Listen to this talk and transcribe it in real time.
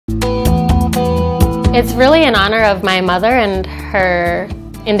It's really in honor of my mother and her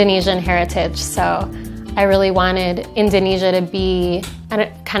Indonesian heritage. So I really wanted Indonesia to be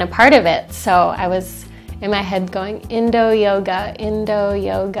kind of part of it. So I was in my head going, Indo yoga,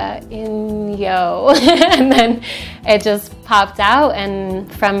 InYo. And then it just popped out, and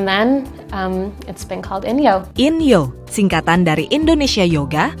from then it's been called InYo. InYo, singkatan dari Indonesia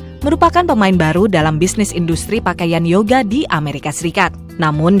Yoga, merupakan pemain baru dalam bisnis industri pakaian yoga di Amerika Serikat.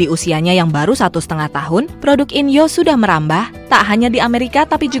 Namun di usianya yang baru 1,5 tahun, produk InYo sudah merambah tak hanya di Amerika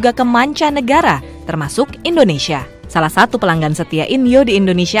tapi juga ke mancanegara, termasuk Indonesia. Salah satu pelanggan setia InYo di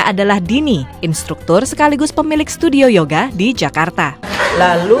Indonesia adalah Dini, instruktur sekaligus pemilik studio yoga di Jakarta.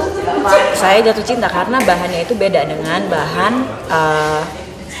 Lalu saya jatuh cinta karena bahannya itu beda dengan bahan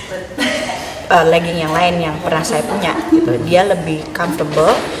legging yang lain yang pernah saya punya. Gitu. Dia lebih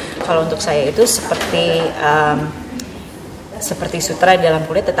comfortable. Kalau untuk saya itu seperti sutra di dalam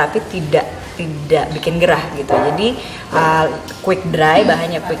kulit, tetapi tidak bikin gerah gitu. Jadi quick dry,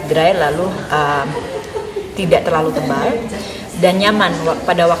 bahannya quick dry, lalu tidak terlalu tebal dan nyaman.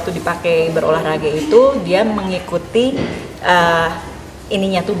 Pada waktu dipakai berolahraga itu dia mengikuti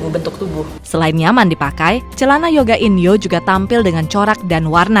bentuk tubuh. Selain nyaman dipakai, celana yoga InYo juga tampil dengan corak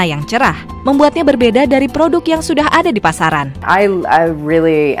dan warna yang cerah, membuatnya berbeda dari produk yang sudah ada di pasaran. I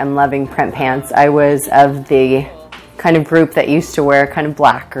really am loving print pants. I was of the kind of group that used to wear kind of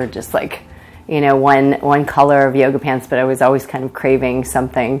black or just like, one color of yoga pants, but I was always kind of craving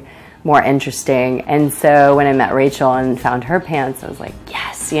something more interesting. And so when I met Rachel and found her pants, I was like,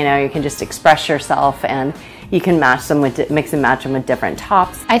 yes, you can just express yourself and you can mix and match them with different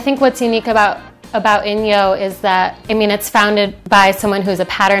tops. I think what's unique about InYo is that, it's founded by someone who's a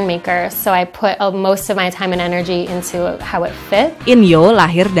pattern maker, so I put most of my time and energy into how it fits. InYo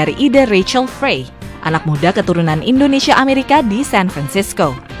lahir dari ide Rachel Frey, anak muda keturunan Indonesia Amerika di San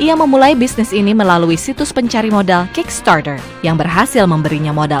Francisco. Ia memulai bisnis ini melalui situs pencari modal Kickstarter yang berhasil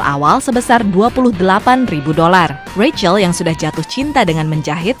memberinya modal awal sebesar $28.000. Rachel yang sudah jatuh cinta dengan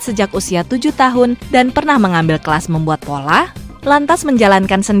menjahit sejak usia 7 tahun dan pernah mengambil kelas membuat pola, lantas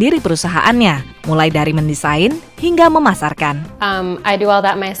menjalankan sendiri perusahaannya, mulai dari mendesain hingga memasarkan. I do all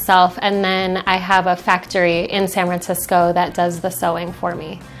that myself, and then I have a factory in San Francisco that does the sewing for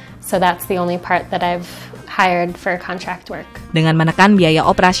me. So that's the only part that I've hired for contract work. Dengan menekan biaya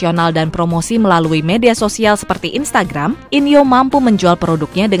operasional dan promosi melalui media sosial seperti Instagram, InYo mampu menjual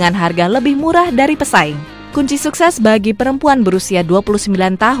produknya dengan harga lebih murah dari pesaing. Kunci sukses bagi perempuan berusia 29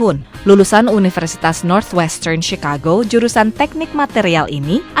 tahun, lulusan Universitas Northwestern Chicago, jurusan teknik material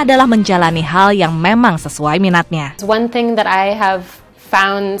ini adalah menjalani hal yang memang sesuai minatnya. One thing that I have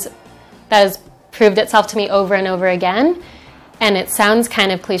found that has proved itself to me over and over again, and it sounds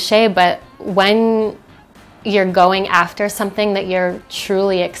kind of cliche, but when you're going after something that you're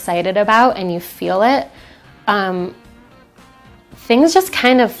truly excited about and you feel it, things just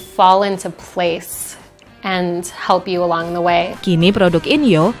kind of fall into place and help you along the way. Kini produk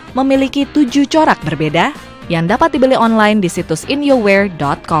InYo memiliki 7 corak berbeda yang dapat dibeli online di situs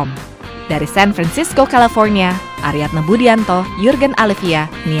inyowear.com. Dari San Francisco, California, Aryatna Budianto, Jurgen Alivia,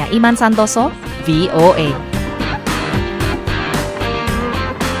 Nia Iman Santoso, VOA.